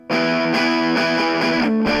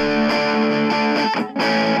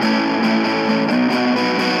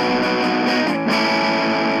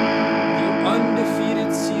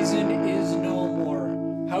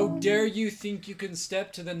think you can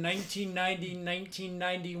step to the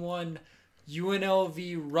 1990-1991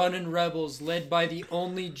 UNLV Runnin' Rebels led by the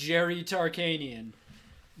only Jerry Tarkanian?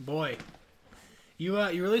 Boy, you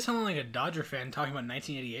really sound like a Dodger fan talking about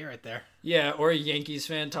 1988 right there. Yeah, or a Yankees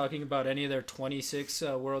fan talking about any of their 26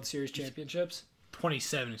 World Series championships.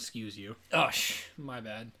 27, excuse you. Oh, my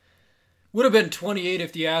bad. Would have been 28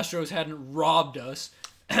 if the Astros hadn't robbed us.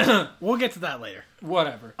 We'll get to that later.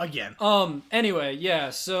 Whatever. Again. Anyway, yeah,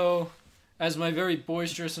 so as my very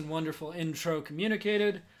boisterous and wonderful intro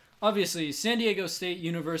communicated, obviously San Diego State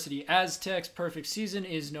University Aztecs' perfect season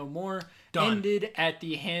is no more. Done. Ended at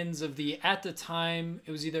the hands of at the time,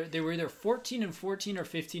 they were either 14-14 or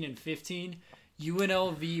 15-15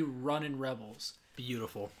 UNLV Runnin' Rebels.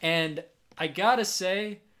 Beautiful. And I gotta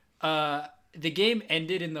say, the game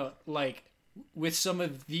ended with some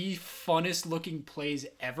of the funnest looking plays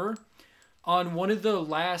ever. On one of the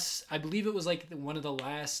last, I believe it was one of the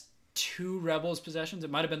last two Rebels possessions. It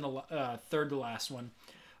might have been the third to last one.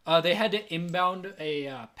 They had to inbound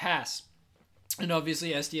a pass. And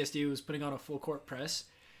obviously SDSU was putting on a full court press.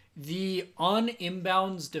 The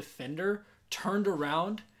on-inbounds defender turned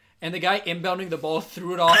around, and the guy inbounding the ball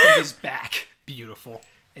threw it off of his back. Beautiful.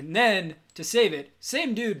 And then, to save it,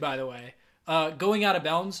 same dude, by the way, going out of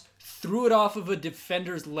bounds, threw it off of a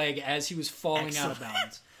defender's leg as he was falling out of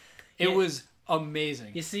bounds. It was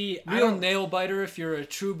amazing. You see, real nail biter if you're a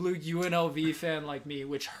true blue UNLV fan like me,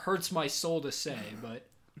 which hurts my soul to say, but...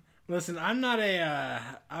 Listen,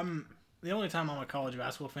 the only time I'm a college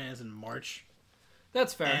basketball fan is in March.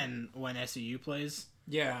 That's fair. And when SUU plays.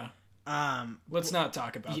 Yeah. Let's not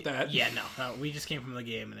talk about that. Yeah, no. We just came from the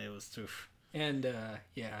game and it was oof. And,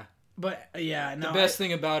 yeah. But, yeah, no. The best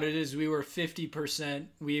thing about it is we were 50%.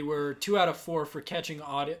 We were 2 out of 4 for catching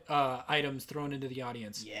items thrown into the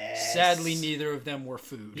audience. Yes. Sadly, neither of them were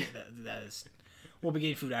food. Yeah, that is... We'll be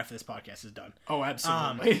getting food after this podcast is done. Oh,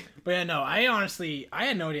 absolutely. But, yeah, no. I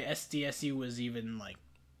had no idea SDSU was even,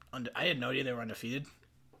 I had no idea they were undefeated.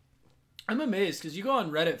 I'm amazed because you go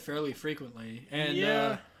on Reddit fairly frequently,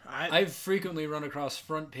 and I've frequently run across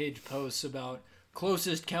front page posts about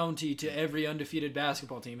closest county to every undefeated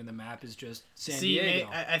basketball team, and the map is just San Diego.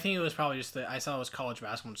 I think it was probably just that I saw it was college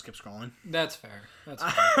basketball and just kept scrolling. That's fair. But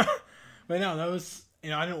no, that was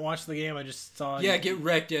I didn't watch the game. I just saw. Yeah, get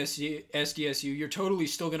wrecked, SDSU. You're totally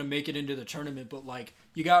still gonna make it into the tournament, but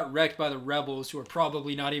you got wrecked by the Rebels, who are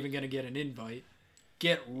probably not even gonna get an invite.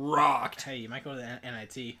 Get rocked. Hey, you might go to the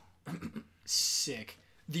NIT. Sick.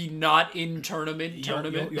 The not in tournament.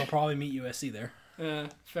 You'll probably meet USC there.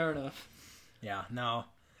 Fair enough. Yeah, no.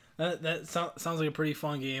 That sounds like a pretty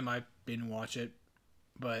fun game. I didn't watch it,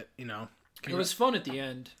 but, It was fun at the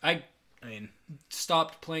end. I mean...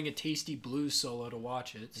 stopped playing a Tasty Blues solo to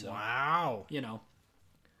watch it. So, wow.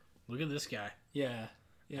 Look at this guy. Yeah.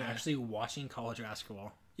 Actually watching college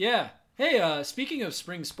basketball. Yeah. Hey, speaking of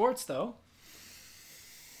spring sports, though...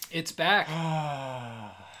 It's back.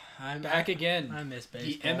 I'm back again. I miss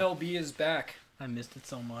baseball. The MLB is back. I missed it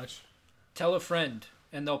so much. Tell a friend,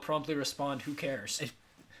 and they'll promptly respond, who cares?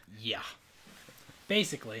 Yeah.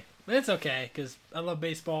 Basically. But it's okay, because I love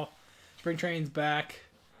baseball. Spring training's back.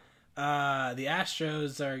 The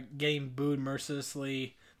Astros are getting booed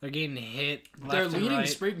mercilessly. They're getting hit left They're and leading right.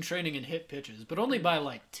 spring training in hit pitches, but only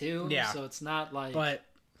by 2. Yeah. So it's not like... But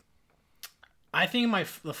I think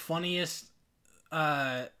the funniest...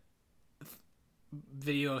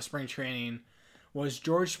 video of spring training was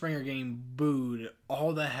George Springer getting booed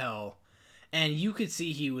all the hell, and you could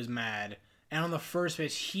see he was mad, and on the first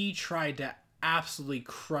pitch he tried to absolutely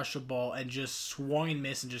crush a ball and just swung and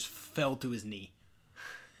missed and just fell to his knee.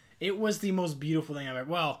 It was the most beautiful thing I've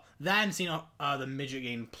ever... that and seeing the midget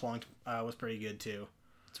getting plunked was pretty good too.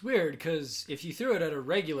 It's weird because if you threw it at a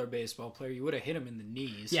regular baseball player, you would have hit him in the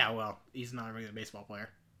knees. Yeah, well, he's not a regular baseball player.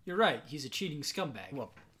 You're right, he's a cheating scumbag.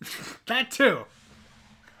 Well, that too.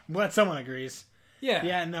 But someone agrees. Yeah.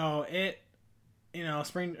 Yeah, no,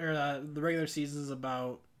 spring or the regular season is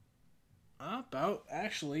about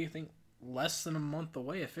actually I think less than a month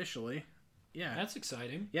away officially. Yeah. That's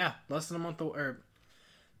exciting. Yeah, less than a month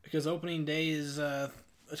because opening day is the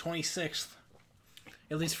 26th.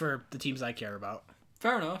 At least for the teams I care about.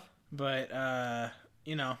 Fair enough. But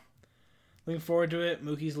looking forward to it.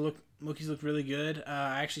 Mookie's look really good.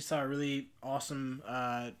 I actually saw a really awesome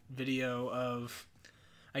video of,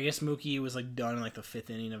 I guess Mookie was done in the 5th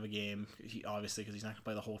inning of a game. Obviously, because he's not gonna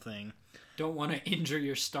play the whole thing. Don't want to injure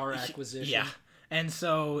your star acquisition. Yeah, and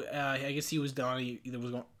so I guess he was done. He either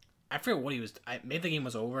was going. I forget what he was. Maybe the game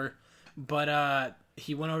was over, but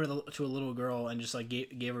he went over to a little girl and just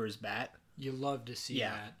gave her his bat. You love to see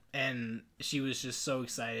that. And she was just so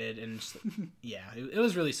excited, and just, it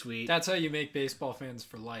was really sweet. That's how you make baseball fans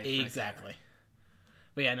for life. Exactly. Right.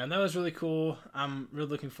 But yeah, no, that was really cool. I'm really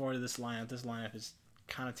looking forward to this lineup. This lineup is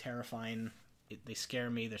kind of terrifying. They scare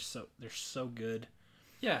me. They're so good.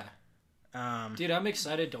 Yeah. Dude, I'm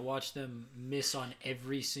excited to watch them miss on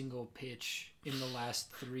every single pitch in the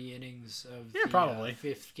last 3 innings of the probably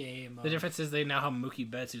 5th game. The difference is they now have Mookie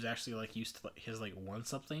Betts, who's actually like used to his like won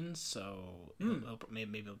something, so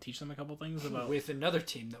maybe it'll teach them a couple things about with another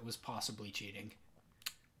team that was possibly cheating.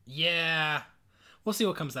 Yeah, we'll see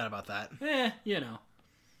what comes out about that.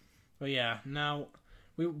 But yeah, now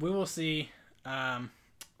we will see.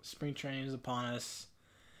 Spring training is upon us.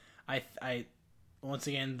 I once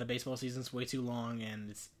again, the baseball season's way too long,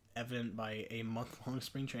 and it's evident by a month-long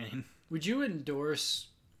spring training. Would you endorse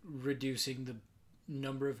reducing the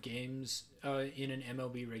number of games in an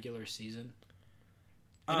MLB regular season?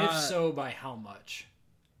 And if so, by how much?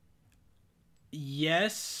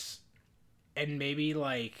 Yes, and maybe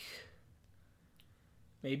like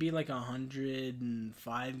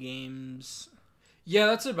 105 games. Yeah,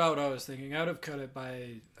 that's about what I was thinking. I would have cut it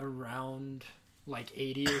by around like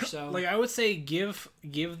 80 or so. Like I would say, give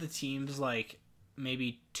the teams like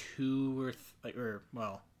maybe 2 or I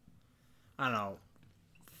don't know,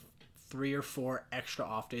 3 or 4 extra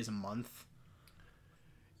off days a month.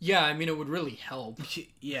 Yeah, I mean it would really help.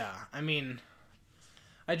 Yeah, I mean,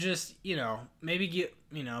 I just maybe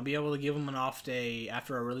be able to give them an off day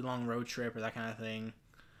after a really long road trip or that kind of thing.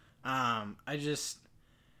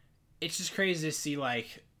 It's just crazy to see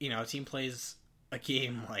like a team plays a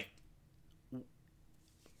game like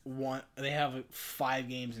they have 5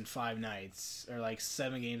 games in 5 nights or like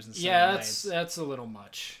 7 games in 7 nights. Yeah, that's a little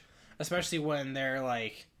much. Especially when they're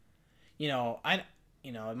like, it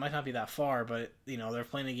might not be that far, but they're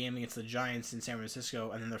playing a game against the Giants in San Francisco,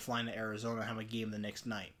 and then they're flying to Arizona and have a game the next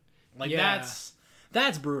night. Like that's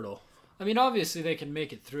brutal. I mean, obviously they can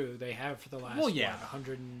make it through. They have for the last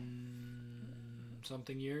 100 and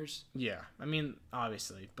something years. Yeah, I mean,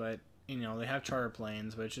 obviously, but they have charter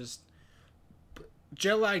planes, but it's just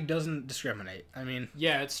jet lag doesn't discriminate. I mean,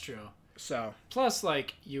 yeah, it's true. So plus,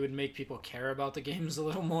 like, you would make people care about the games a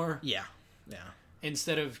little more. Yeah.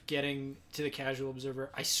 Instead of getting to the casual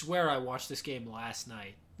observer, I swear I watched this game last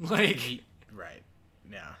night. Like, right.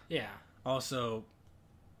 Yeah. Yeah. Also,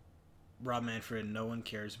 Rob Manfred, no one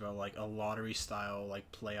cares about like a lottery style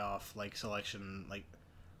like playoff like selection like.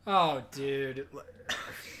 Oh, dude.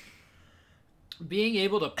 Being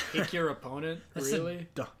able to pick your opponent, really?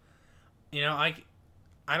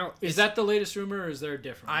 I don't. Is that the latest rumor, or is there a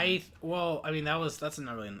different one? I mean, that's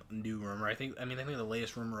not really a new rumor. I think the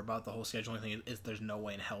latest rumor about the whole scheduling thing is there's no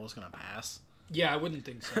way in hell it's gonna pass. Yeah, I wouldn't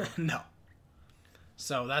think so. No.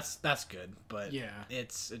 So that's good, but yeah,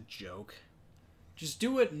 it's a joke. Just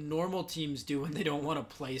do what normal teams do when they don't want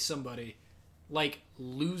to play somebody, like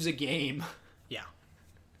lose a game. Yeah.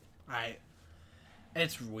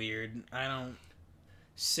 It's weird. I don't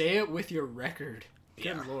say it with your record.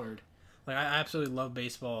 Good lord. Like I absolutely love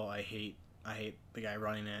baseball. I hate the guy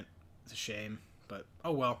running it. It's a shame, but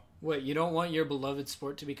oh well. Wait, you don't want your beloved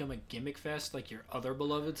sport to become a gimmick fest like your other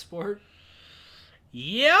beloved sport?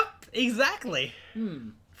 Yep, exactly.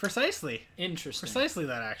 Precisely. Interesting. Precisely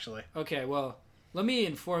that, actually. Okay, well, let me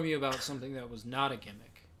inform you about something that was not a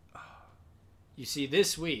gimmick. You see,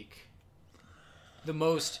 this week, the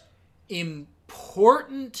most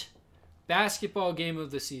important basketball game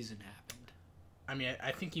of the season happened. I mean,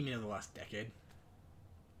 I think you mean in the last decade.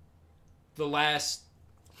 The last...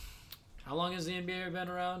 How long has the NBA been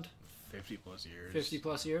around? 50 plus years. 50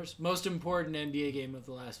 plus years? Most important NBA game of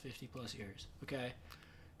the last 50 plus years. Okay.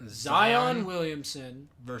 Zion Williamson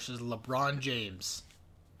versus LeBron James.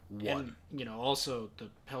 Won. And, also the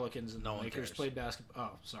Pelicans and the Lakers cares. played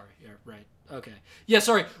basketball. Oh, sorry. Yeah, right. Okay. Yeah,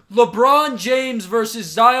 sorry. LeBron James versus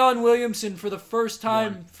Zion Williamson for the first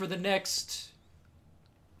time for the next...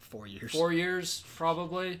 4 years. 4 years,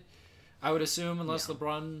 probably. I would assume, unless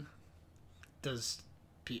LeBron... Does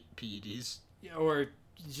PEDs. Or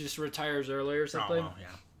just retires early or something. Oh,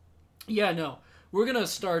 yeah. Yeah, no. We're going to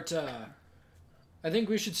start... I think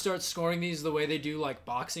we should start scoring these the way they do, like,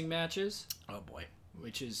 boxing matches. Oh, boy.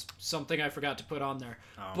 Which is something I forgot to put on there.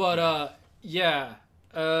 Oh, but, yeah.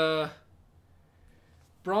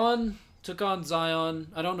 Braun took on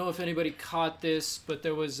Zion. I don't know if anybody caught this, but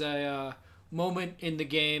there was a moment in the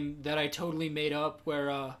game that I totally made up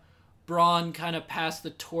where Braun kind of passed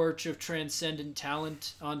the torch of transcendent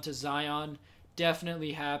talent onto Zion.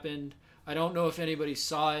 Definitely happened. I don't know if anybody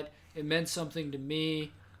saw it. It meant something to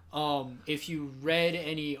me. If you read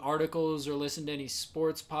any articles or listened to any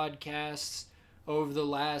sports podcasts over the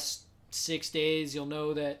last 6 days, you'll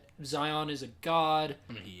know that Zion is a god.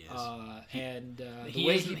 I mean, he is. The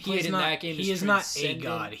way he played in that game he is not a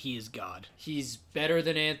god. He is God. He's better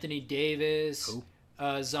than Anthony Davis. Who?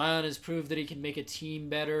 Zion has proved that he can make a team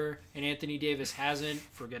better, and Anthony Davis hasn't.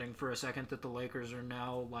 Forgetting for a second that the Lakers are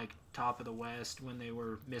now like top of the West when they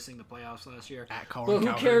were missing the playoffs last year. But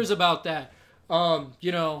who cares about that?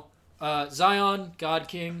 Zion, God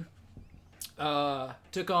King,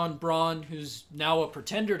 took on Braun, who's now a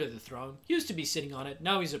pretender to the throne. Used to be sitting on it.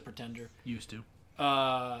 Now he's a pretender. Used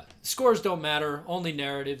to. Scores don't matter. Only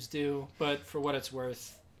narratives do. But for what it's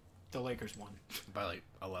worth, the Lakers won. By like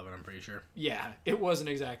 11, I'm pretty sure. Yeah, it wasn't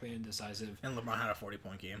exactly indecisive. And LeBron had a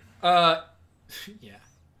 40-point game. Yeah.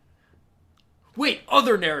 Wait,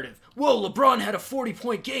 other narrative. Whoa, LeBron had a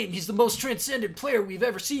 40-point game. He's the most transcendent player we've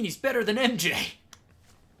ever seen. He's better than MJ.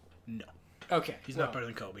 No. Okay. He's not better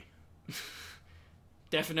than Kobe.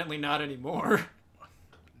 Definitely not anymore.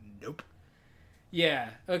 Nope. Yeah,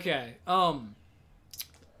 okay.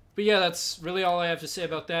 But yeah, that's really all I have to say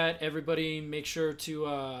about that. Everybody make sure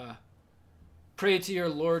to pray to your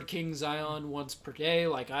Lord King Zion once per day,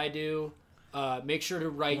 like I do. Make sure to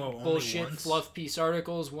write bullshit fluff piece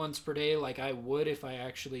articles once per day, like I would if I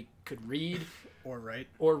actually could read. Or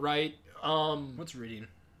write. What's reading?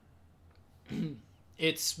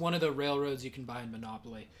 It's one of the railroads you can buy in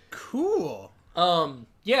Monopoly. Cool.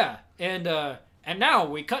 Yeah, and now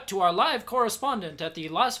we cut to our live correspondent at the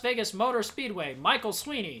Las Vegas Motor Speedway, Michael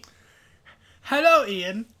Sweeney. Hello,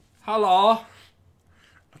 Ian. Hello.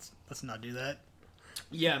 Let's not do that.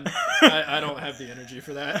 Yeah, I don't have the energy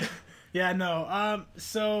for that. Yeah, no.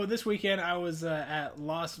 So this weekend I was at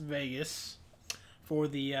Las Vegas for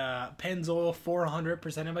the Pennzoil 400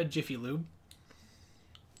 presented by Jiffy Lube.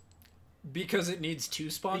 Because it needs 2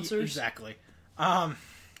 sponsors? Exactly.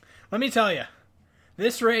 Let me tell you,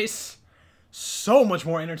 this race so much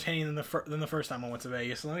more entertaining than the first time I went to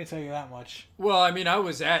Vegas. Let me tell you that much. Well, I mean, I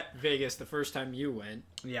was at Vegas the first time you went.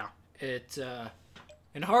 Yeah.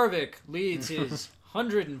 And Harvick leads his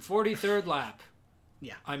 143rd lap.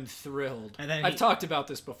 Yeah. I'm thrilled. And then I've talked about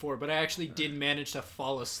this before, but I actually did manage to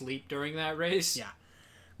fall asleep during that race. Yeah.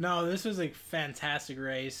 No, this was a fantastic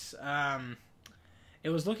race. It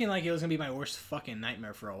was looking like it was going to be my worst fucking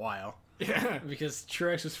nightmare for a while. Yeah. Because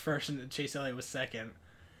Truex was first and Chase Elliott was second.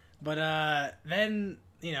 But then,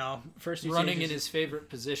 first two running stages, in his favorite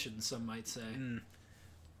position, some might say.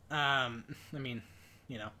 I mean,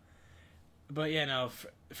 But yeah, no,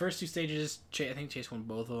 first 2 stages, I think Chase won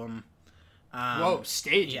both of them. Whoa,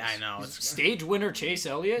 stages. Yeah, I know. Stage winner Chase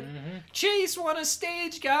Elliott? Mm-hmm. Chase won a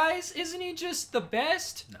stage, guys. Isn't he just the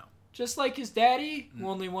best? No. Just like his daddy, who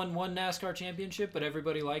only won 1 NASCAR championship, but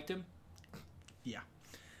everybody liked him. Yeah.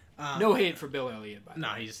 No hate for Bill Elliott, by the way. No,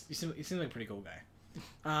 he seems like a pretty cool guy.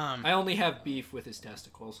 I only have beef with his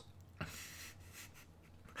testicles.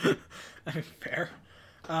 Fair.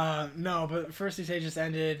 No, but first 2 stages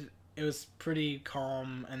ended. It was pretty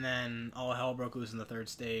calm, and then all hell broke loose in the 3rd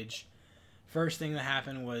stage. First thing that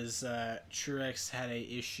happened was Truex had a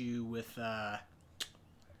issue with.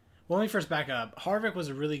 Well, let me first back up. Harvick was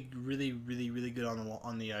really, really, really, really good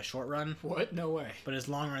on the short run. What? No way. But his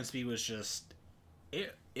long run speed was just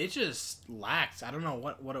it just lacked. I don't know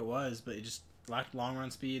what it was, but it just lacked long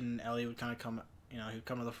run speed, and Elliott would kind of come. He would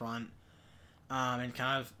come to the front, and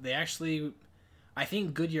kind of they actually. I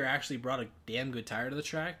think Goodyear actually brought a damn good tire to the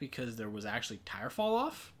track because there was actually tire fall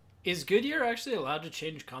off. Is Goodyear actually allowed to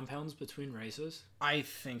change compounds between races? I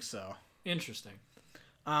think so. Interesting.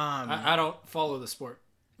 I don't follow the sport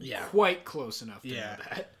quite close enough to know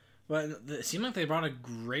that. But it seemed like they brought a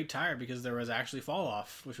great tire because there was actually fall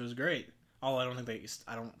off, which was great. Although I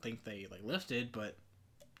don't think they like lifted, but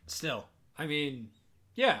still. I mean,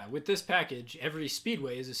 yeah, with this package, every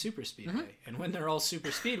speedway is a super speedway, Mm-hmm. and when they're all super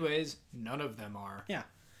speedways, none of them are. Yeah.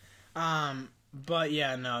 But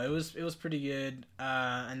yeah, no, it was pretty good.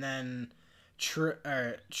 And then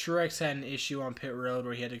Truex had an issue on pit road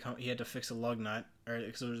where he had to fix a lug nut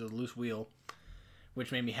because there was a loose wheel,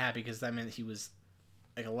 which made me happy because that meant he was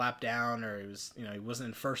like a lap down, or he wasn't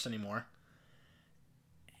in first anymore.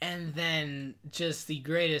 And then just the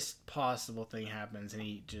greatest possible thing happens, and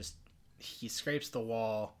he scrapes the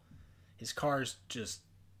wall. His car's just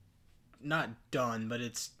not done, but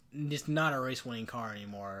it's not a race-winning car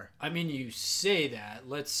anymore. I mean, you say that.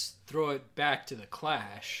 Let's throw it back to the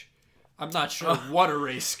Clash. I'm not sure what a winning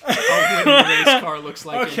race car looks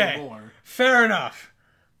like anymore. Fair enough.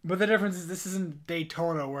 But the difference is this isn't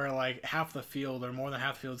Daytona where like half the field or more than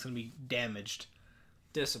half the field is going to be damaged.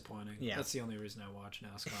 Disappointing. Yeah. That's the only reason I watch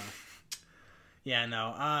NASCAR. Yeah,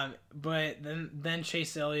 no. But then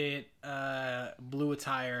Chase Elliott blew a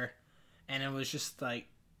tire, and it was just like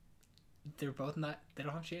they're both not. They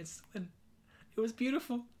don't have a chance to win. It was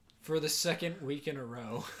beautiful. For the second week in a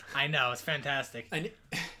row. I know, it's fantastic. And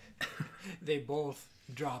they both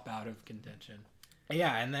drop out of contention.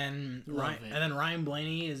 Yeah, and then Ryan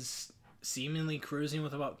Blaney is seemingly cruising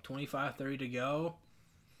with about 25-30 to go.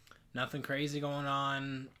 Nothing crazy going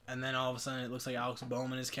on, and then all of a sudden it looks like Alex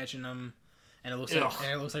Bowman is catching them, and it looks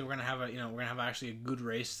like we're gonna have actually a good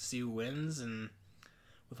race to see who wins. And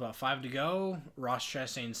with about 5 to go, Ross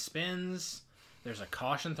Chastain spins. There's a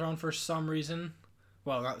caution thrown for some reason.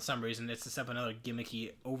 Well, not some reason. It's to set up another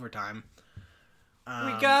gimmicky overtime.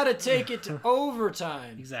 We gotta take it to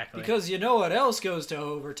overtime. Exactly. Because you know what else goes to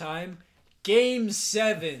overtime? Game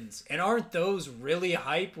 7s. And aren't those really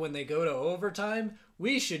hype when they go to overtime?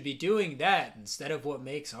 We should be doing that instead of what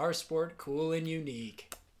makes our sport cool and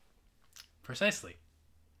unique. Precisely.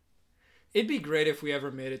 It'd be great if we ever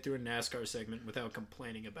made it through a NASCAR segment without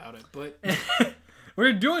complaining about it, but...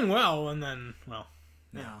 We're doing well, and then, well...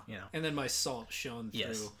 No. You know. And then my salt shone through.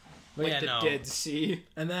 Yes. Like the Dead Sea.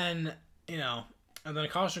 And then, and then a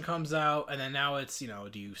caution comes out, and then now it's, do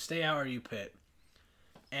you stay out or do you pit?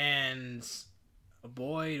 And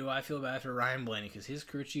boy, do I feel bad for Ryan Blaney, because his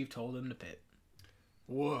crew chief told him to pit.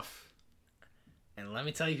 Woof. And let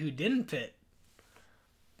me tell you who didn't pit.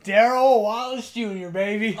 Darrell Wallace Jr.,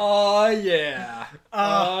 baby. Oh, yeah.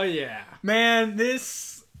 Oh, yeah. Man,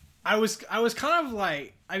 I was kind of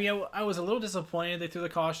like... I was a little disappointed they threw the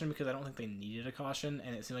caution because I don't think they needed a caution,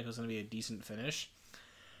 and it seemed like it was going to be a decent finish.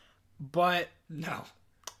 But... No.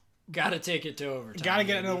 Gotta take it to overtime. Gotta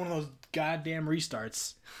get another one of those goddamn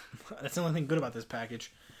restarts. That's the only thing good about this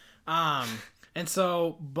package. And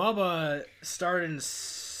so Bubba started in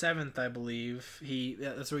 7th, I believe.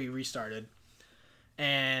 That's where he restarted.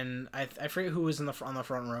 And I forget who was on the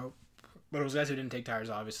front row, but it was guys who didn't take tires,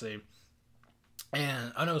 obviously.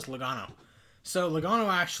 And it was Logano. So Logano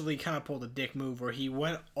actually kind of pulled a dick move where he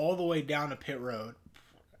went all the way down to pit road,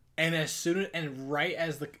 and right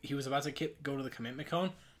as he was about to go to the commitment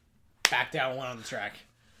cone, backed out and went on the track.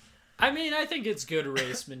 I mean, I think it's good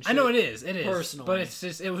racemanship. I know it is. It is. Personally. But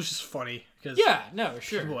it was just funny. Yeah, no,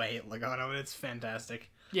 sure. Boy, I hate Logano, and it's fantastic.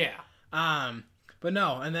 Yeah. But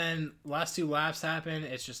no, and then last 2 laps happen.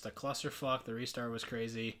 It's just a clusterfuck. The restart was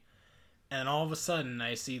crazy. And all of a sudden,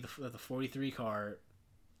 I see the 43 car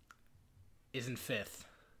is in 5th.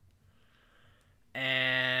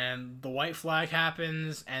 And the white flag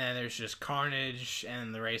happens, and then there's just carnage,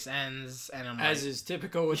 and the race ends, and I'm as is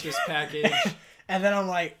typical with this package. And then I'm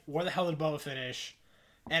like, where the hell did Bubba finish?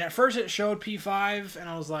 And at first it showed P5, and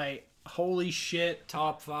I was like, holy shit.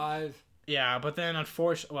 Top 5. Yeah, but then not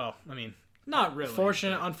really.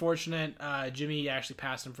 Unfortunate. Jimmy actually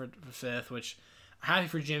passed him for 5th, which I'm happy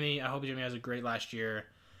for Jimmy. I hope Jimmy has a great last year.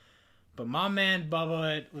 But my man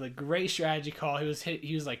Bubba, with a great strategy call, he was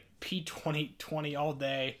like P20 all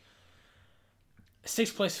day.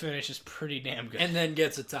 6th place finish is pretty damn good. And then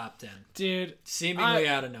gets a top 10. Dude. Seemingly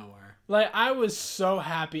out of nowhere. Like, I was so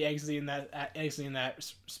happy exiting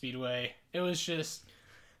that speedway. It was just...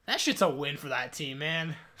 That shit's a win for that team,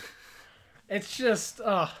 man. It's just...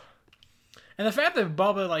 And the fact that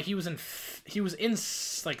Bubba, like, he was in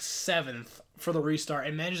 7th for the restart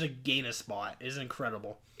and managed to gain a spot is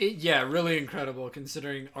incredible. Yeah, really incredible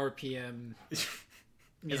considering RPM is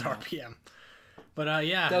RPM. But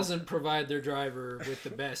yeah, doesn't provide their driver with the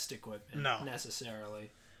best equipment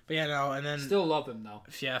necessarily. But yeah, no, and then still love him though.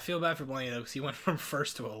 Yeah, I feel bad for Blaney though because he went from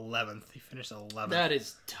 1st to 11th. He finished 11th. That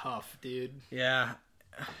is tough, dude. Yeah,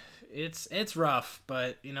 it's rough,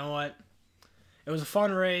 but you know what? It was a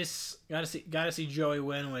fun race. Got to see Joey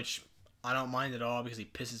win, which I don't mind at all because he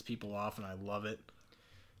pisses people off, and I love it.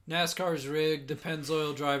 NASCAR's rigged. The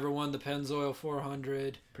Pennzoil driver won the Pennzoil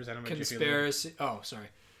 400. Presented by Conspiracy. Oh, sorry.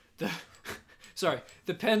 The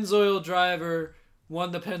Pennzoil driver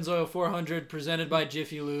won the Pennzoil 400 presented by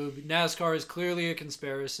Jiffy Lube. NASCAR is clearly a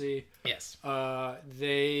conspiracy. Yes.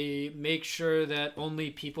 They make sure that only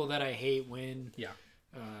people that I hate win. Yeah.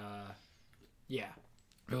 Yeah.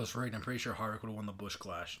 It was rigged. I'm pretty sure Harvick would have won the Busch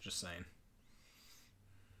Clash. Just saying.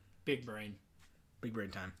 Big brain. Big brain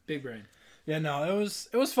time. Big brain. Yeah, no,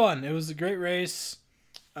 it was fun. It was a great race.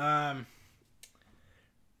 Obviously,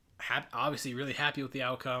 really happy with the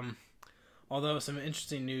outcome. Although some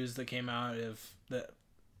interesting news that came out that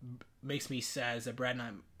makes me sad is that Brad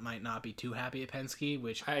might not be too happy at Penske,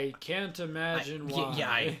 which I can't imagine why. Yeah,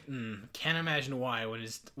 I can't imagine why.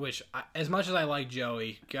 As much as I like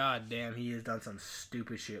Joey, god damn, he has done some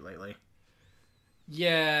stupid shit lately.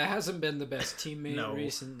 Yeah, hasn't been the best teammate No.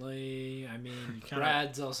 recently. I mean,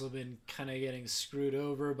 Brad's also been kind of getting screwed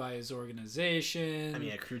over by his organization. I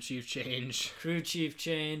mean, a crew chief change. Crew chief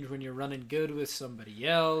change when you're running good with somebody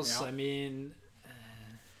else. Yep. I mean,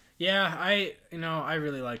 yeah, I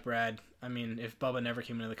really like Brad. I mean, if Bubba never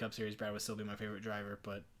came into the Cup Series, Brad would still be my favorite driver.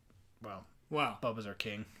 But, well, wow, Bubba's our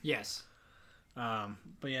king. Yes. But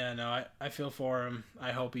yeah, no, I feel for him.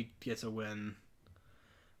 I hope he gets a win.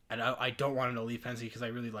 And I don't want him to leave Penske because I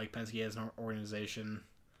really like Penske as an organization.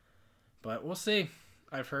 But we'll see.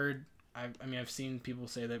 I've seen people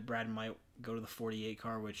say that Brad might go to the 48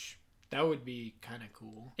 car, which... That would be kind of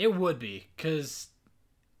cool. It would be, because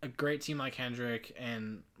a great team like Hendrick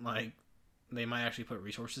and, like, they might actually put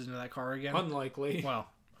resources into that car again. Unlikely. Well,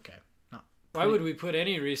 okay. Not Why would we put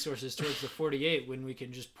any resources towards the 48 when we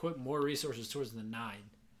can just put more resources towards the 9?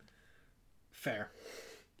 Fair.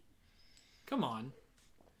 Come on.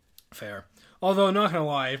 Fair. Although, not gonna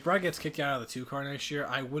lie, if Brad gets kicked out of the 2 car next year,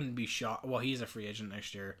 I wouldn't be shocked. Well, he's a free agent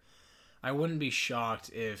next year. I wouldn't be shocked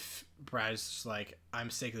if Brad's just like, I'm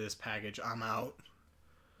sick of this package, I'm out.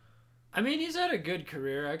 I mean, he's had a good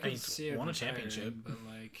career. I could see him won a retiring, championship. but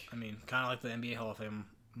like, I mean, kind of like the NBA Hall of Fame.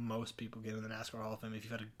 Most people get in the NASCAR Hall of Fame if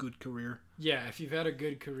you've had a good career. yeah, if you've had a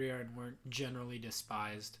good career and weren't generally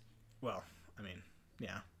despised. Well, I mean,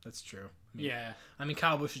 yeah, that's true. I mean,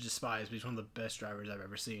 Kyle Busch is despised, but he's one of the best drivers I've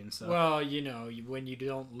ever seen. So, well, when you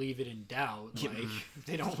don't leave it in doubt, like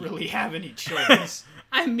they don't really have any choice.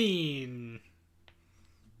 I mean,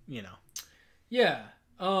 Yeah.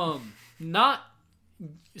 Not.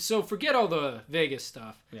 So forget all the Vegas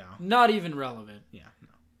stuff. Yeah. Not even relevant. Yeah. No.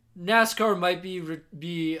 NASCAR might be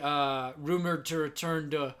rumored to return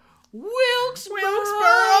to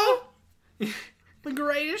Wilkesboro. The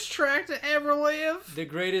greatest track to ever live. The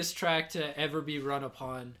greatest track to ever be run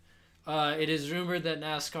upon. It is rumored that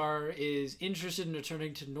NASCAR is interested in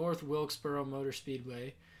returning to North Wilkesboro Motor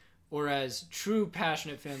Speedway, or as true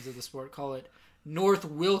passionate fans of the sport call it, North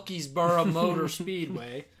Wilkesboro Motor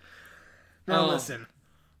Speedway. Now listen,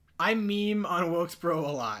 I meme on Wilkesboro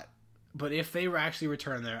a lot, but if they were actually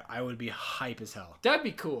returned there, I would be hype as hell. That'd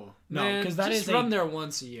be cool. No, because that is run there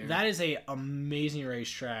once a year. That is a amazing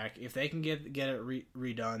racetrack. If they can get it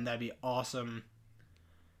redone, that'd be awesome.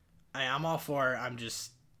 I'm all for it.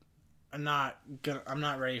 I'm not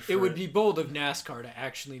ready for it. It would be bold of NASCAR to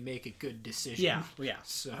actually make a good decision. Yeah.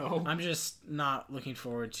 So I'm just not looking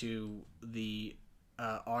forward to the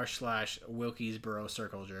r/Wilkesboro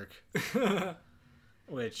circle jerk,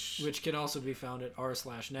 which can also be found at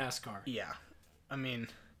r/NASCAR. Yeah, I mean,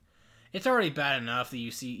 it's already bad enough that you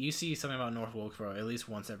see something about North Wilkesboro at least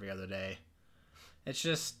once every other day. It's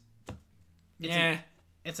just,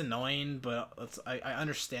 it's annoying, but I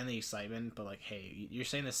understand the excitement. But like, hey, you're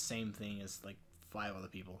saying the same thing as like 5 other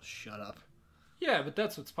people. Shut up. Yeah, but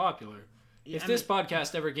that's what's popular. If this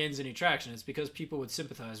podcast ever gains any traction, it's because people would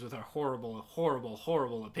sympathize with our horrible, horrible,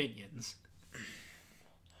 horrible opinions.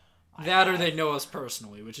 Or they know us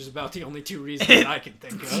personally, which is about the only 2 reasons that I can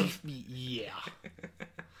think of. Yeah.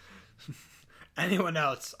 Anyone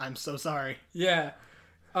else? I'm so sorry. Yeah.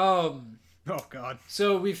 Oh God.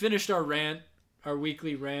 So we finished our rant, our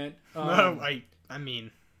weekly rant. I mean.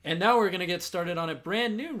 And now we're gonna get started on a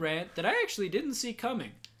brand new rant that I actually didn't see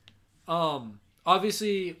coming.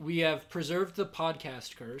 Obviously, we have preserved the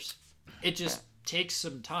podcast curse. It just takes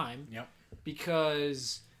some time. Yep.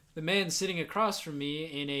 Because the man sitting across from me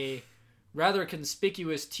in a rather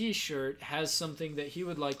conspicuous t-shirt has something that he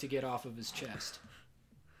would like to get off of his chest.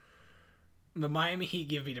 The Miami Heat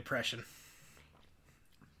give me depression.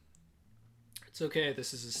 It's okay.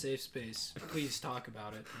 This is a safe space. Please talk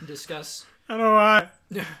about it. Discuss. I don't want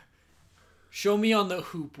it. Show me on the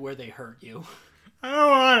hoop where they hurt you. I don't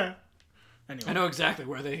want it. Anyway. I know exactly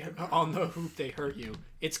where on the hoop they hurt you.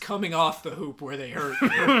 It's coming off the hoop where they hurt you.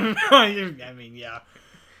 I mean, yeah.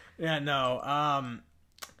 Yeah, no.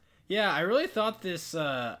 Yeah, I really thought this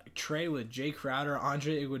trade with Jay Crowder,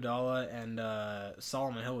 Andre Iguodala, and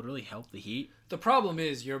Solomon Hill would really help the Heat. The problem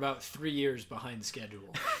is you're about 3 years behind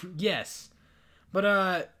schedule. Yes.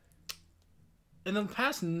 But in the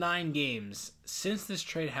past 9 games since this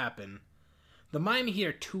trade happened, the Miami Heat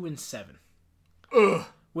are 2-7. Ugh.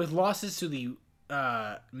 With losses to the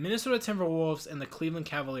Minnesota Timberwolves and the Cleveland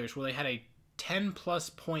Cavaliers, where they had a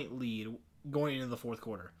 10-plus point lead going into the fourth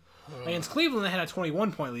quarter. Against Cleveland, they had a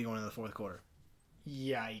 21-point lead going into the fourth quarter.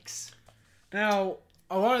 Yikes. Now,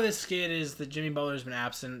 a lot of this skid is that Jimmy Butler's been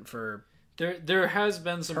absent for... There has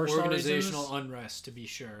been some organizational reasons. Unrest, to be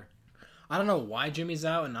sure. I don't know why Jimmy's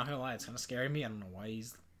out, and not gonna lie, it's kind of scaring me. I don't know why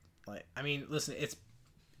he's... like. I mean, listen,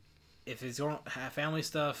 if he's going to have family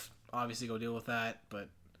stuff, obviously go deal with that, but...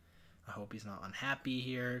 I hope he's not unhappy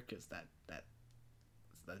here because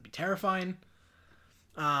that'd be terrifying.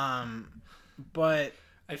 But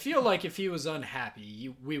I feel like if he was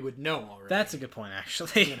unhappy, we would know already. that's a good point,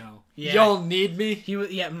 actually. You know, Yeah. y'all need me.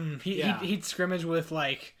 He'd scrimmage with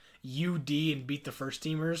like UD and beat the first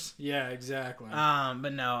teamers. Yeah, exactly. But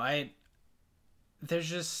no, there's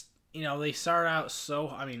just, they start out so.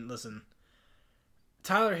 I mean, listen,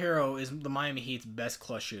 Tyler Hero is the Miami Heat's best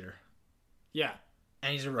clutch shooter. Yeah,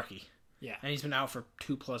 and he's a rookie. Yeah, and he's been out for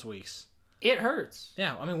 2+ weeks. It hurts.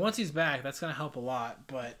 Yeah, I mean, once he's back, that's gonna help a lot.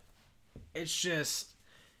 But it's just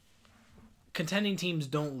contending teams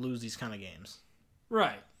don't lose these kind of games.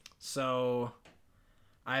 Right. So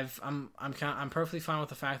I'm perfectly fine with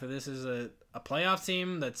the fact that this is a playoff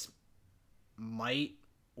team that's might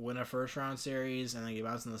win a first round series and then get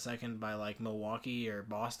bounced in the second by like Milwaukee or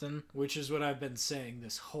Boston, which is what I've been saying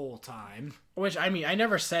this whole time. Which I mean, I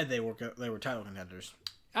never said they were title contenders.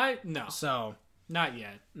 No. So not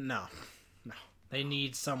yet. No. They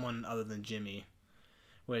need someone other than Jimmy,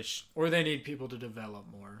 or they need people to develop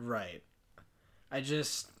more. Right. I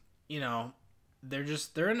just,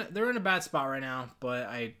 they're in a bad spot right now, but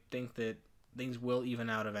I think that things will even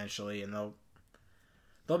out eventually, and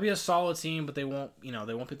they'll be a solid team, but they won't be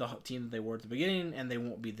the team that they were at the beginning, and they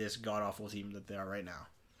won't be this god awful team that they are right now.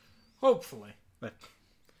 Hopefully. But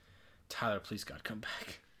Tyler, please God, come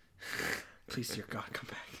back. Please, dear God, come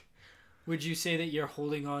back. Would you say that you're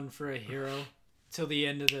holding on for a Hero till the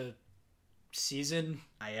end of the season?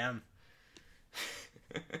 I am.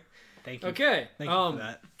 Thank you. Okay. Thank you for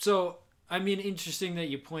that. So, I mean, interesting that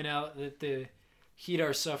you point out that the Heat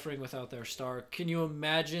are suffering without their star. Can you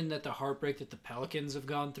imagine that the heartbreak that the Pelicans have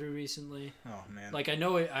gone through recently? Oh man. Like I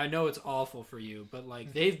know it's awful for you, but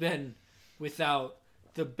like they've been without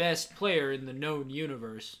the best player in the known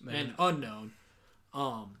universe and unknown,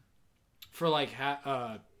 for like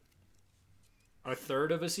a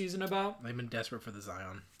third of a season about. They've been desperate for the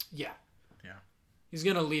Zion. Yeah. Yeah. He's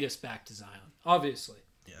gonna lead us back to Zion, obviously.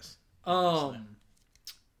 Yes.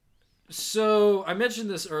 So I mentioned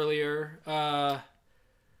this earlier.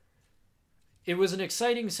 It was an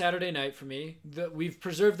exciting Saturday night for me. We've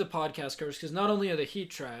preserved the podcast covers because not only are the Heat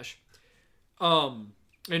trash, and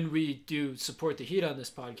we do support the Heat on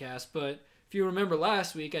this podcast, but if you remember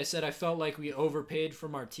last week, I said I felt like we overpaid for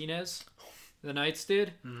Martinez. The Knights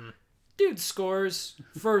did. Mm. Dude scores.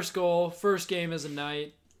 First goal. First game as a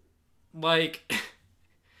Knight. Like,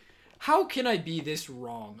 how can I be this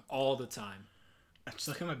wrong all the time? Just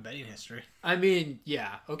look at my betting history. I mean,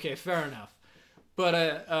 yeah. Okay, fair enough.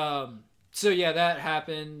 But, so yeah, that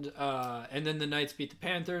happened. And then the Knights beat the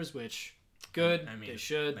Panthers, which, good. I mean, they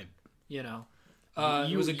should. It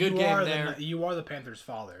was a good game there. You are the Panthers'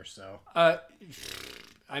 father, so.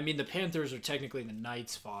 I mean, the Panthers are technically the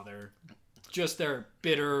Knights' father. Just their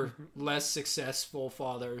bitter, less successful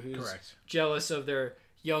father who's Correct. Jealous of their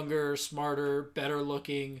younger, smarter, better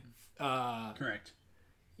looking, Correct.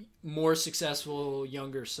 more successful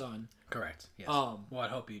younger son. Correct. Yes. Well, I'd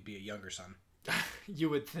hope he'd be a younger son. You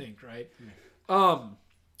would think, right? Yeah.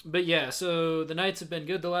 But yeah, so the Knights have been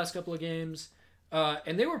good the last couple of games.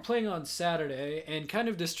 And they were playing on Saturday and kind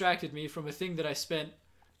of distracted me from a thing that I spent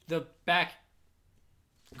the back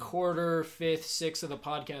quarter, fifth, sixth of the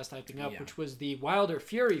podcast hyping up, which was the Wilder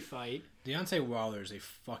Fury fight. Deontay Wilder is a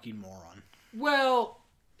fucking moron. Well,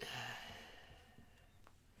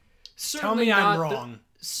 tell me I'm wrong.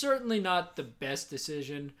 Certainly not the best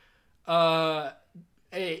decision.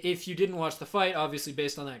 If you didn't watch the fight, obviously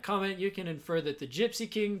based on that comment, you can infer that the Gypsy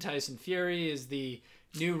King, Tyson Fury, is the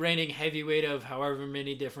new reigning heavyweight of however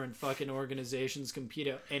many different fucking organizations compete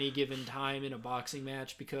at any given time in a boxing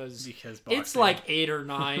match because it's like 8 or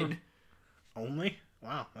 9. Only?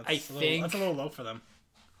 Wow. That's a little low for them.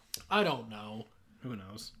 I don't know. Who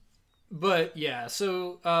knows? But yeah,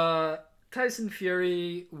 so Tyson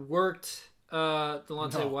Fury worked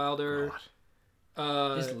Deontay Wilder.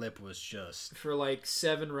 His lip was just... for like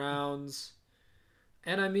 7 rounds.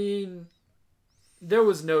 And I mean... There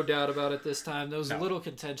was no doubt about it this time. There was a little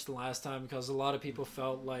contention last time because a lot of people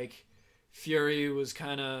felt like Fury was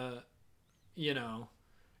kind of,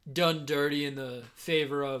 done dirty in the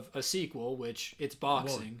favor of a sequel, which it's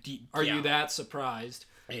boxing. Are you that surprised?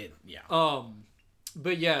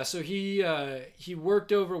 But yeah, so he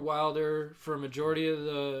worked over Wilder for a majority of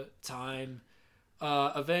the time.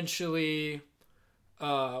 Eventually,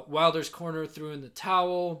 Wilder's corner threw in the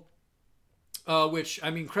towel. Which,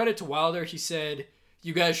 I mean, credit to Wilder. He said,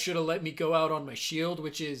 "You guys should have let me go out on my shield,"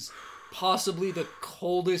 which is possibly the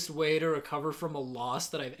coldest way to recover from a loss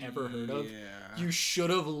that I've ever heard of. You should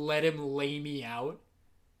have let him lay me out.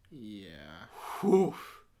 Yeah. Whew.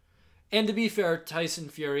 And to be fair, Tyson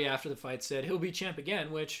Fury after the fight said he'll be champ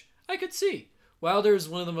again, which I could see. Wilder is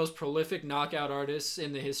one of the most prolific knockout artists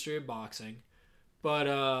in the history of boxing.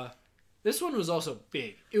 But this one was also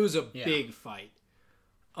big. It was a big fight.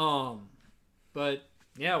 But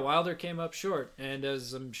yeah, Wilder came up short. And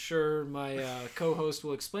as I'm sure my co-host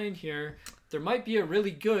will explain here, there might be a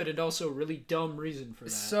really good and also really dumb reason for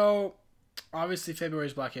that. So, obviously February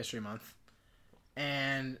is Black History Month.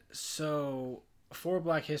 And so, for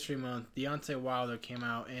Black History Month, Deontay Wilder came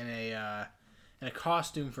out in a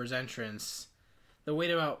costume for his entrance that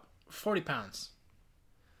weighed about 40 pounds.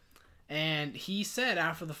 And he said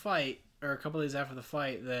after the fight, or a couple of days after the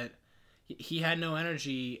fight, that he had no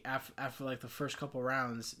energy after like the first couple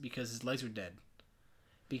rounds because his legs were dead.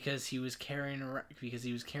 Because he was carrying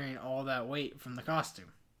all that weight from the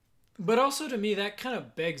costume. But also to me, that kind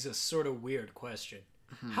of begs a sort of weird question.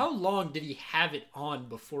 Mm-hmm. How long did he have it on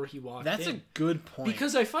before he walked in? That's a good point.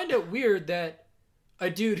 Because I find it weird that a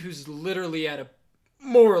dude who's literally at a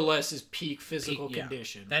more or less his peak physical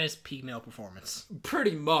condition. That is peak male performance.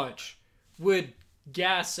 Pretty much would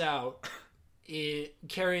gas out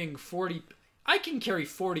carrying 40. I can carry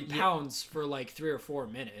 40 pounds for like 3 or 4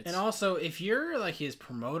 minutes. And also, if you're like his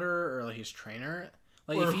promoter or like his trainer,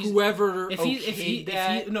 like or if he's, whoever,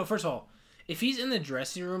 first of all, if he's in the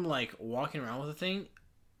dressing room like walking around with the thing,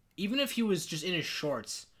 even if he was just in his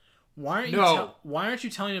shorts, why aren't you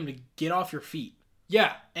telling him to get off your feet?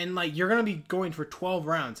 Yeah. And like you're gonna be going for 12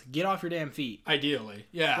 rounds, get off your damn feet. Ideally,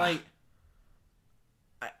 yeah. Like,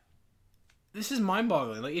 this is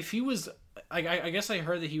mind-boggling. Like if he was. I guess I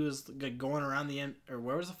heard that he was like going around the end, or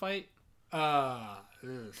where was the fight?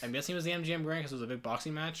 I'm guessing it was the MGM Grand because it was a big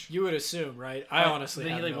boxing match. You would assume, right? I honestly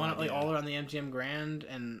he like won it like all around the MGM Grand,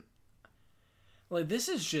 and like this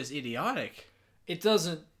is just idiotic. It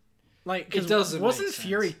doesn't Wasn't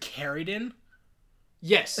Fury carried in?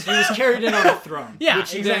 Yes, he was carried in on a throne. Yeah,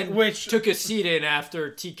 which exactly. Which took a seat in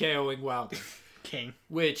after TKOing Wilder. King.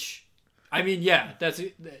 Which, I mean, yeah, that's.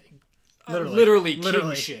 Literally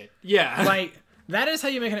king shit. Yeah. Like, that is how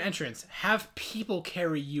you make an entrance. Have people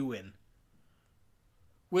carry you in.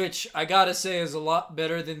 Which, I gotta say, is a lot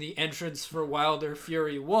better than the entrance for Wilder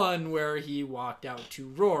Fury 1, where he walked out to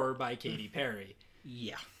Roar by Katy Perry.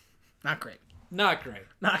 Yeah. Not great. Not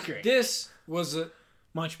great. This was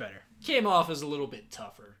much better. Came off as a little bit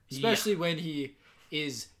tougher. Especially when he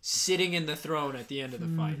is sitting in the throne at the end of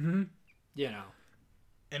the fight. Mm-hmm. You know.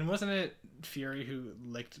 And wasn't it Fury who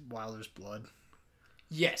licked Wilder's blood?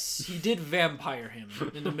 Yes, he did vampire him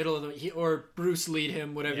in the middle of or Bruce Lee'd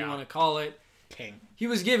him, whatever you want to call it. King. He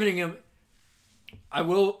was giving him. I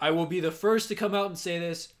will be the first to come out and say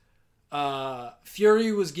this.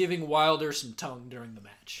 Fury was giving Wilder some tongue during the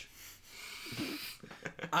match.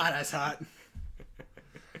 That's hot.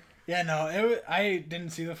 Yeah, no, I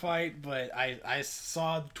didn't see the fight, but I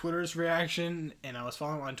saw Twitter's reaction, and I was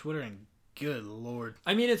following on Twitter, and good lord.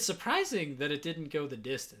 I mean, it's surprising that it didn't go the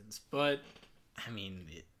distance, but... I mean...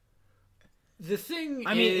 The thing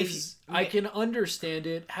is, I can understand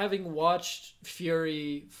it. Having watched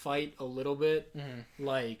Fury fight a little bit,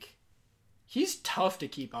 like, he's tough to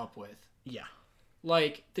keep up with. Yeah.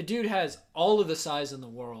 Like, the dude has all of the size in the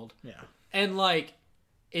world. Yeah. And, like,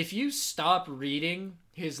 if you stop reading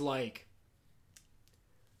his, like,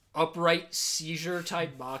 upright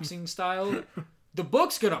seizure-type boxing style... The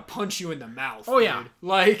book's gonna punch you in the mouth. Oh, dude. yeah.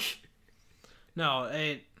 Like... No,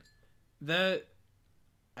 there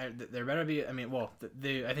better be... I mean, well,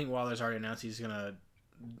 I think Wilder's already announced he's gonna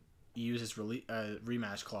use his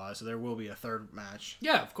rematch clause, so there will be a third match.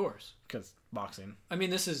 Yeah, of course. Because boxing. I mean,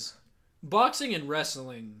 this is... Boxing and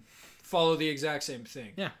wrestling follow the exact same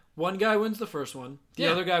thing. Yeah. One guy wins the first one, the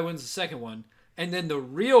other guy wins the second one, and then the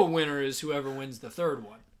real winner is whoever wins the third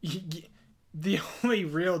one. The only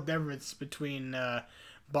real difference between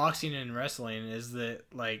boxing and wrestling is that,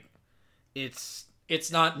 like, it's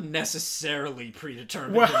not necessarily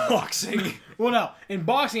predetermined in boxing. Well, no. In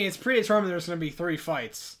boxing, it's predetermined there's going to be 3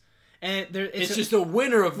 fights. And it's just the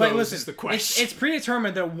winner of those is the question. It's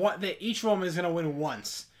predetermined that each one is going to win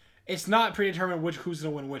once. It's not predetermined who's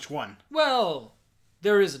going to win which one. Well,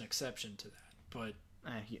 there is an exception to that, but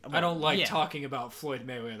I don't like talking about Floyd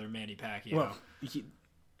Mayweather, Manny Pacquiao. Well,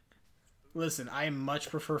 listen, I much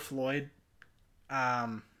prefer Floyd,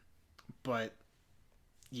 but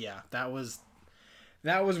yeah, that wasn't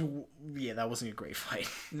a great fight.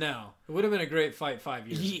 No, it would have been a great fight 5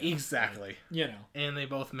 years ago. Exactly. But, you know, and they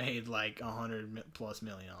both made like $100+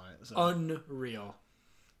 million on it. So. Unreal.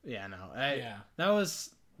 Yeah, no,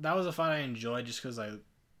 that was a fight I enjoyed just because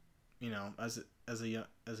as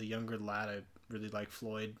as a younger lad, I really like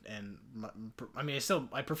Floyd, and I still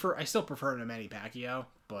prefer him to Manny Pacquiao.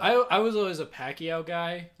 But I was always a Pacquiao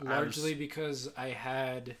guy, largely because I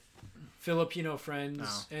had Filipino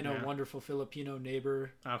friends and a wonderful Filipino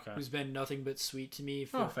neighbor who's been nothing but sweet to me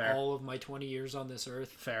for all of my 20 years on this earth.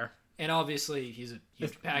 Fair. And obviously he's a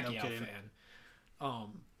huge Pacquiao fan.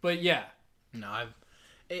 But yeah. No,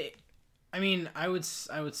 I would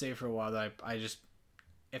say for a while that I just,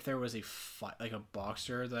 if there was a fight, like a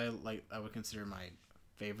boxer that I would consider my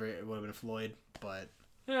favorite, it would have been Floyd, but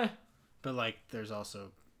like there's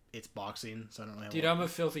also, it's boxing, so I don't know. Dude, I'm a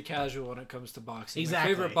filthy casual when it comes to boxing.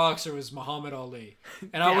 Exactly. My favorite boxer was Muhammad Ali,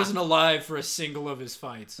 and I wasn't alive for a single of his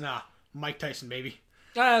fights. Nah, Mike Tyson, baby.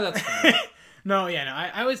 That's fine. No,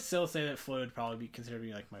 I would still say that Floyd would probably be considered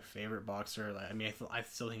like my favorite boxer. Like, I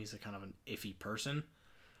still think he's a kind of an iffy person.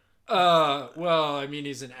 Well, I mean,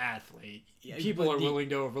 he's an athlete. People are willing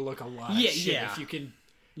to overlook a lot of shit. If you can,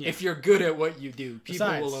 if you're good at what you do,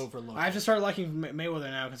 people will overlook. I have to start liking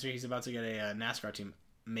Mayweather now, considering he's about to get a NASCAR team.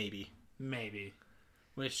 Maybe.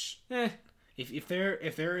 Which, if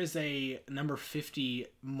there is a number 50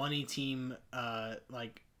 money team,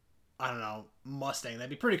 like, I don't know, Mustang,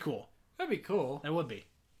 that'd be pretty cool. That'd be cool. That would be.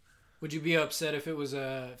 Would you be upset if it was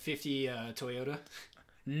a 50 Toyota?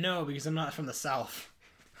 No, because I'm not from the South.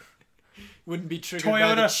 Wouldn't be triggered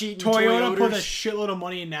by the cheating Toyota put a shitload of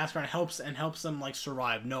money in NASCAR and helps them like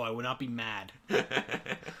survive. No, I would not be mad.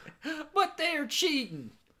 But they're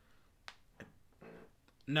cheating.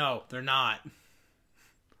 No, they're not.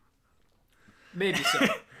 Maybe so.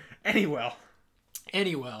 Anyway.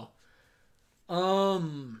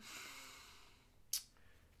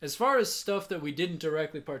 As far as stuff that we didn't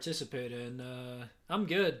directly participate in, I'm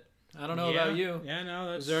good. I don't know about you. Yeah,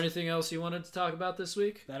 no. Is there anything else you wanted to talk about this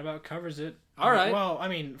week? That about covers it. All right. Well, I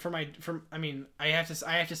mean, I have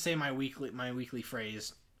to say my weekly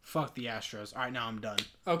phrase. Fuck the Astros. All right, now I'm done.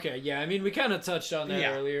 Okay, yeah. I mean, we kind of touched on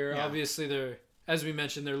that earlier. Yeah. Obviously, they're, as we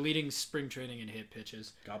mentioned, they're leading spring training in hit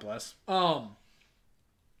pitches. God bless.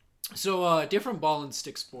 So different ball and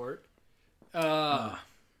stick sport.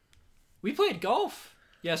 We played golf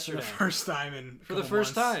yesterday. For the first time For the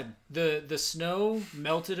first time. The snow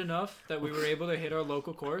melted enough that we were able to hit our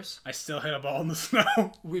local course. I still hit a ball in the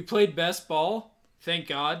snow. We played best ball, thank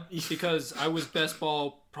God, because I was best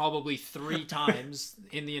ball probably 3 times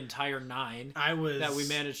in the entire 9 that we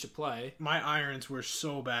managed to play. My irons were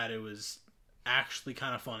so bad it was actually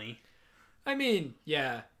kind of funny. I mean,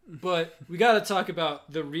 yeah, but we got to talk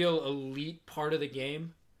about the real elite part of the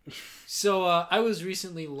game. So I was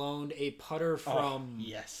recently loaned a putter from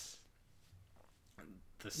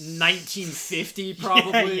 1950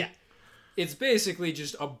 probably. Yeah. It's basically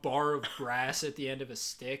just a bar of grass at the end of a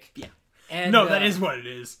stick. Yeah. And, no, that is what it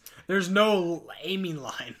is. There's no aiming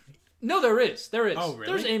line. No, there is. Oh, really?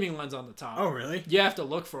 There's aiming lines on the top. Oh, really? You have to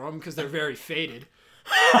look for them because they're very faded.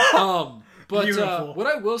 But what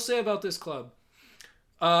I will say about this club,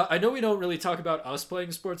 I know we don't really talk about us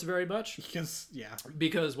playing sports very much.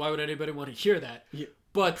 Because why would anybody want to hear that? Yeah,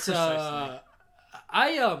 but I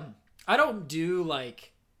don't do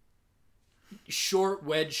like short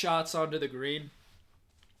wedge shots onto the green.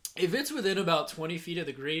 If it's within about 20 feet of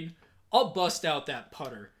the green, I'll bust out that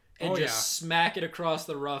putter and smack it across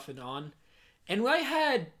the rough and on. And I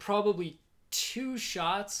had probably 2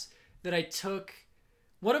 shots that I took.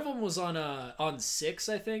 One of them was on 6,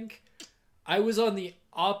 I think. I was on the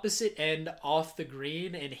opposite end off the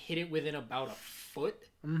green and hit it within about a foot.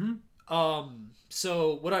 Mm-hmm.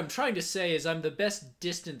 So what I'm trying to say is I'm the best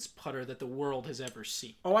distance putter that the world has ever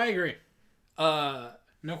seen. Oh, I agree. No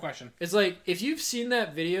question. It's like, if you've seen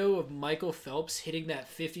that video of Michael Phelps hitting that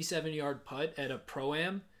 57-yard putt at a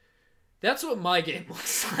Pro-Am, that's what my game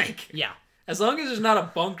looks like. Yeah. As long as there's not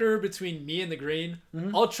a bunker between me and the green,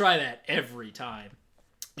 I'll try that every time.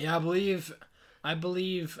 Yeah, I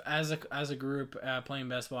believe as a group playing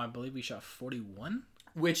best ball, I believe we shot 41.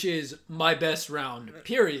 Which is my best round,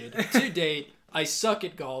 period. To date, I suck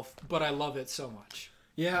at golf, but I love it so much.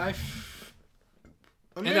 Yeah,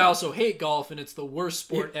 and I also hate golf, and it's the worst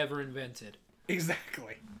sport ever invented.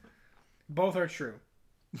 Exactly. Both are true.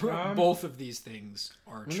 Both of these things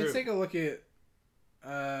are true. Let's take a look at...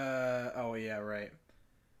 oh, yeah, right.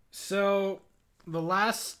 So, the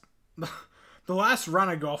last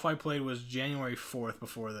round of golf I played was January 4th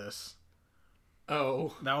before this.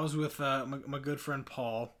 Oh. That was with my good friend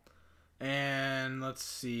Paul. And let's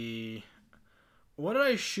see. What did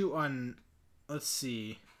I shoot on... Let's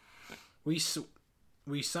see. We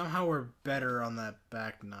somehow were better on that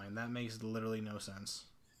back 9. That makes literally no sense.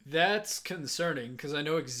 That's concerning, because I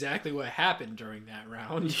know exactly what happened during that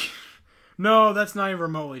round. No, that's not even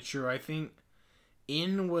remotely true. I think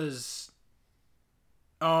in was...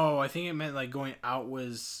 Oh, I think it meant like going out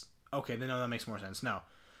was... Okay, then no, that makes more sense. No.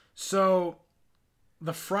 So,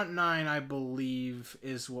 the front 9, I believe,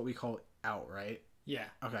 is what we call out, right? Yeah.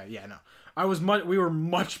 Okay, yeah, no. We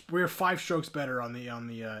were 5 strokes better on the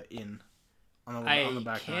in. On the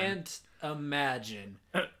back 9. I can't imagine.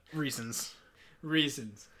 Reasons.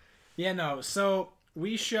 Yeah, no, so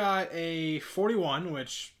we shot a 41,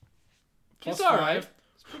 which... It's alright.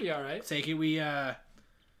 It's pretty alright. Take it, we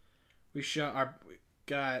shot our...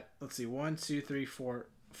 Got, let's see, 1, 2, 3, 4,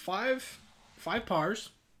 5 pars,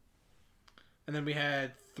 and then we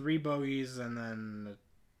had 3 bogeys and then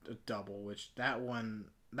a double, which that one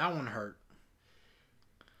hurt.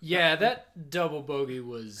 Yeah, that double bogey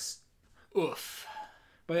was oof.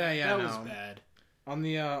 But that was bad. On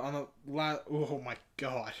the last, oh my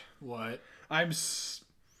god, what? I'm so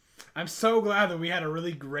glad that we had a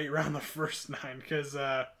really great round the first 9, because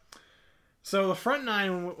so the front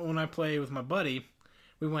 9 when I played with my buddy.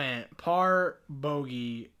 We went par,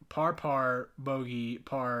 bogey, par, bogey,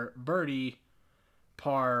 par, birdie,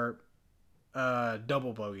 par,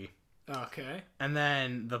 double bogey. Okay. And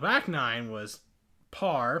then the back 9 was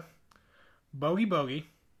par, bogey,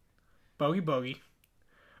 bogey, bogey, bogey,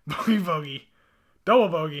 bogey, bogey, double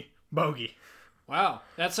bogey, bogey. Wow,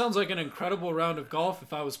 that sounds like an incredible round of golf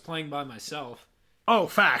if I was playing by myself. Oh,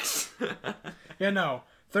 facts. Yeah, no.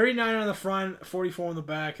 39 on the front, 44 on the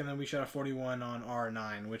back, and then we shot a 41 on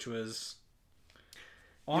R9, which was...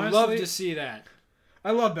 Honestly, you love to see that.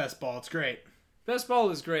 I love best ball. It's great. Best ball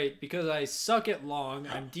is great because I suck at long,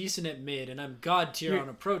 I'm decent at mid, and I'm god tier on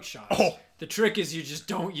approach shots. Oh. The trick is you just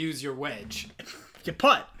don't use your wedge. You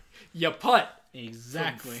putt. You putt.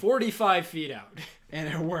 Exactly. From 45 feet out. And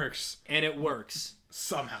it works.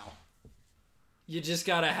 Somehow. You just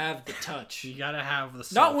gotta have the touch. You gotta have the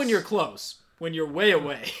sauce. Not when you're close. When you're way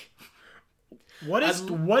away. What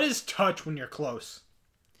is touch when you're close?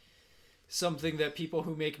 Something that people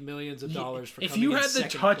who make millions of dollars for if you had the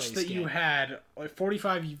touch that you had like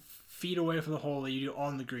 45 feet away from the hole that you do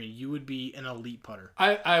on the green, you would be an elite putter.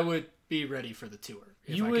 I would be ready for the tour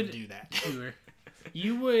if I could do that.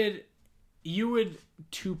 You would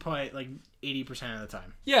 2-putt like 80% of the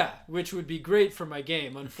time. Yeah, which would be great for my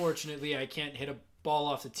game. Unfortunately, I can't hit a ball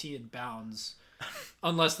off the tee in bounds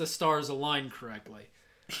unless the stars align correctly.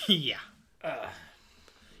 Yeah.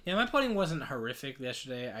 Yeah, my putting wasn't horrific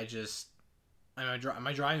yesterday.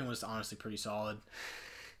 My driving was honestly pretty solid.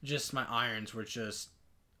 Just my irons were just...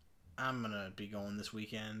 I'm going to be going this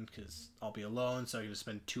weekend because I'll be alone, so I can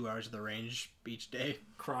spend 2 hours at the range each day.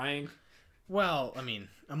 Crying? Well, I mean,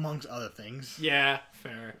 amongst other things. Yeah,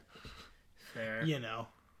 fair. You know.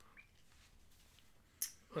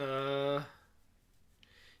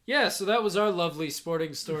 Yeah, so that was our lovely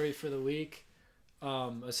sporting story for the week.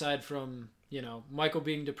 Aside from, Michael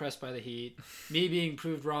being depressed by the heat, me being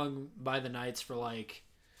proved wrong by the Knights for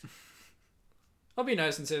I'll be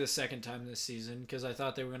nice and say the second time this season, because I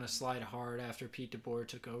thought they were going to slide hard after Pete DeBoer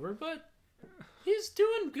took over, but he's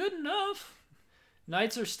doing good enough.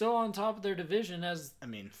 Knights are still on top of their division as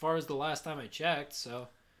far as the last time I checked,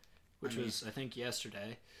 which was, I think,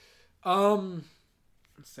 yesterday.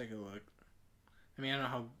 Let's take a look. I don't know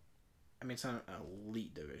how... it's not an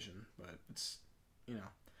elite division, but it's,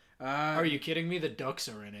 Are you kidding me? The Ducks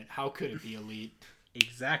are in it. How could it be elite?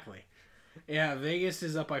 Exactly. Yeah, Vegas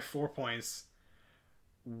is up by 4 points.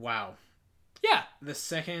 Wow. Yeah. The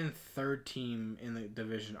second and third team in the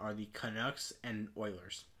division are the Canucks and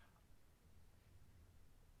Oilers.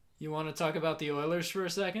 You want to talk about the Oilers for a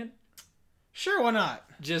second? Sure, why not?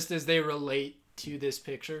 Just as they relate to this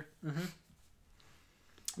picture. Mm-hmm.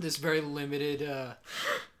 This very limited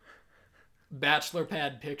bachelor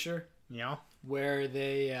pad picture. Yeah. Where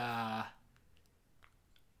they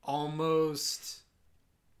almost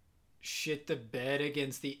shit the bed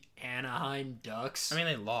against the Anaheim Ducks.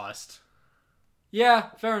 They lost. Yeah,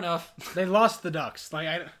 fair enough. They lost the Ducks.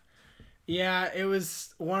 Yeah, it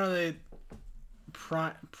was one of the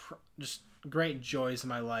just great joys of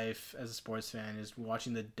my life as a sports fan is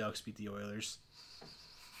watching the Ducks beat the Oilers.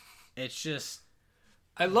 It's just...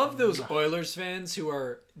 I love those Oilers fans who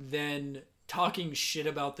are then talking shit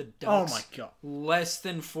about the Ducks. Oh my god. Less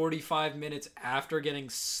than 45 minutes after getting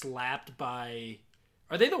slapped by...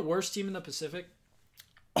 Are they the worst team in the Pacific?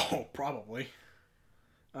 Oh, probably.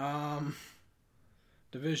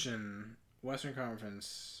 Division, Western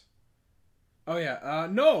Conference. Oh yeah,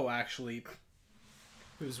 no, actually.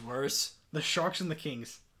 Who's worse? The Sharks and the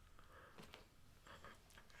Kings.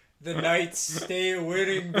 The Knights stay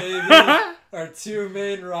winning, baby. Our two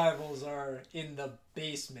main rivals are in the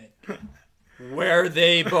basement. where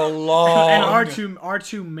they belong. And our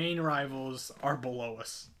two main rivals are below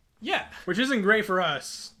us. Yeah. Which isn't great for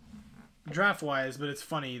us, draft-wise, but it's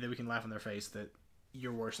funny that we can laugh in their face that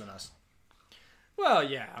you're worse than us. Well,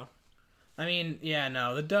 yeah. I mean, yeah,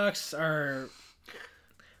 no, the Ducks are...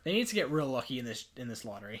 They need to get real lucky in this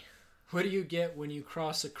lottery. What do you get when you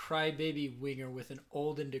cross a crybaby winger with an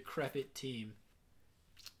old and decrepit team?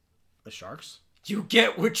 The Sharks? You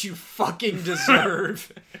get what you fucking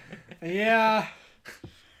deserve. Yeah.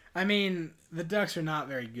 I mean, the Ducks are not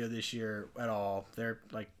very good this year at all. They're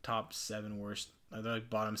like top 7 worst. They're like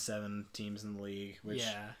bottom 7 teams in the league. Which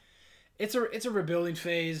Yeah. It's a rebuilding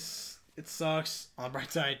phase. It sucks. On the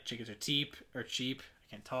bright side, tickets are cheap. I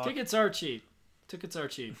can't talk. Tickets are cheap.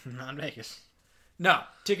 Not in Vegas. No,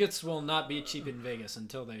 tickets will not be cheap in Vegas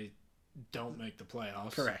until they don't make the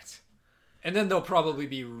playoffs. Correct. And then they'll probably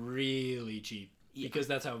be really cheap because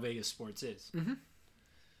that's how Vegas sports is. Mm-hmm.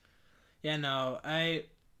 Yeah, no,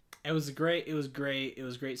 it was great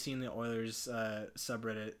seeing the Oilers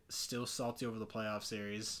subreddit still salty over the playoff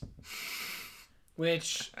series.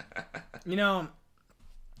 Which, you know,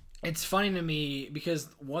 it's funny to me because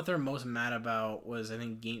what they're most mad about was, I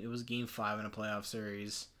think, game 5 in a playoff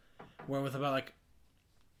series where with about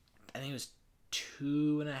I think it was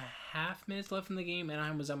 2.5 minutes left in the game,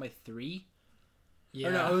 Anaheim was down by 3. Yeah.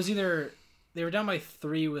 Or no, it was either they were down by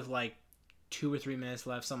 3 with 2 or 3 minutes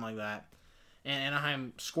left, something like that. And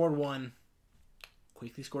Anaheim scored one,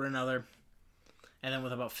 quickly scored another, and then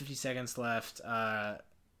with about 50 seconds left,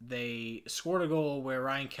 they scored a goal where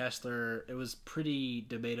Ryan Kessler, it was pretty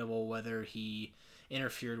debatable whether he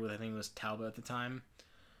interfered with, I think it was Talbot at the time,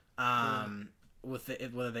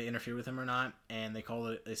 whether they interfered with him or not, and they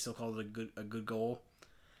still called it a good goal.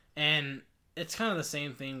 And it's kind of the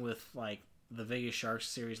same thing with the Vegas Sharks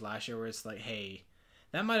series last year, where it's hey,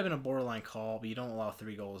 that might have been a borderline call, but you don't allow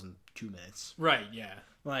 3 goals in 2 minutes. Right, yeah.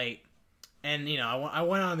 And I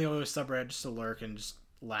went on the Oilers subreddit just to lurk and just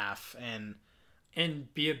laugh and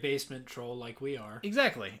be a basement troll like we are.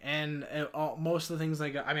 Exactly. And most of the things I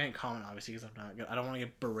didn't comment obviously because I don't want to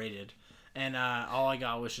get berated. And all I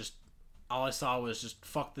saw was just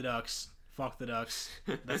fuck the Ducks.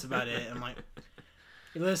 That's about it. I'm like,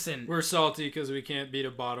 listen, we're salty because we can't beat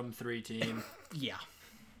a bottom 3 team. Yeah.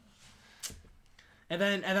 And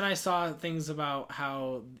then I saw things about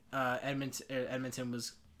how Edmonton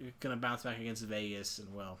was gonna bounce back against Vegas, and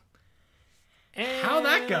how'd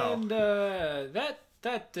that go? And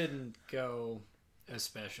that didn't go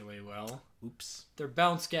especially well. Oops. Their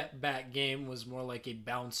bounce back game was more like a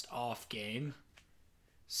bounced off game.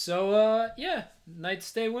 So yeah, Knights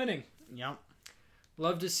stay winning. Yep.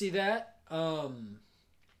 Love to see that. I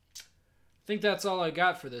think that's all I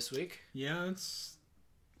got for this week. Yeah, that's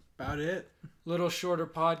about it. Little shorter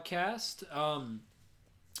podcast.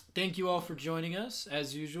 Thank you all for joining us,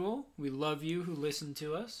 as usual. We love you who listen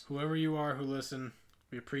to us. Whoever you are who listen,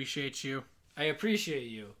 we appreciate you. I appreciate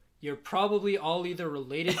you. You're probably all either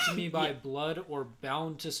related to me by blood or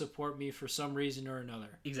bound to support me for some reason or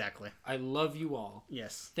another. Exactly. I love you all.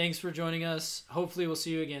 Yes. Thanks for joining us. Hopefully we'll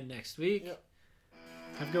see you again next week. Yep.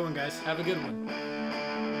 Have a good one, guys. Have a good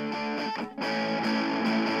one.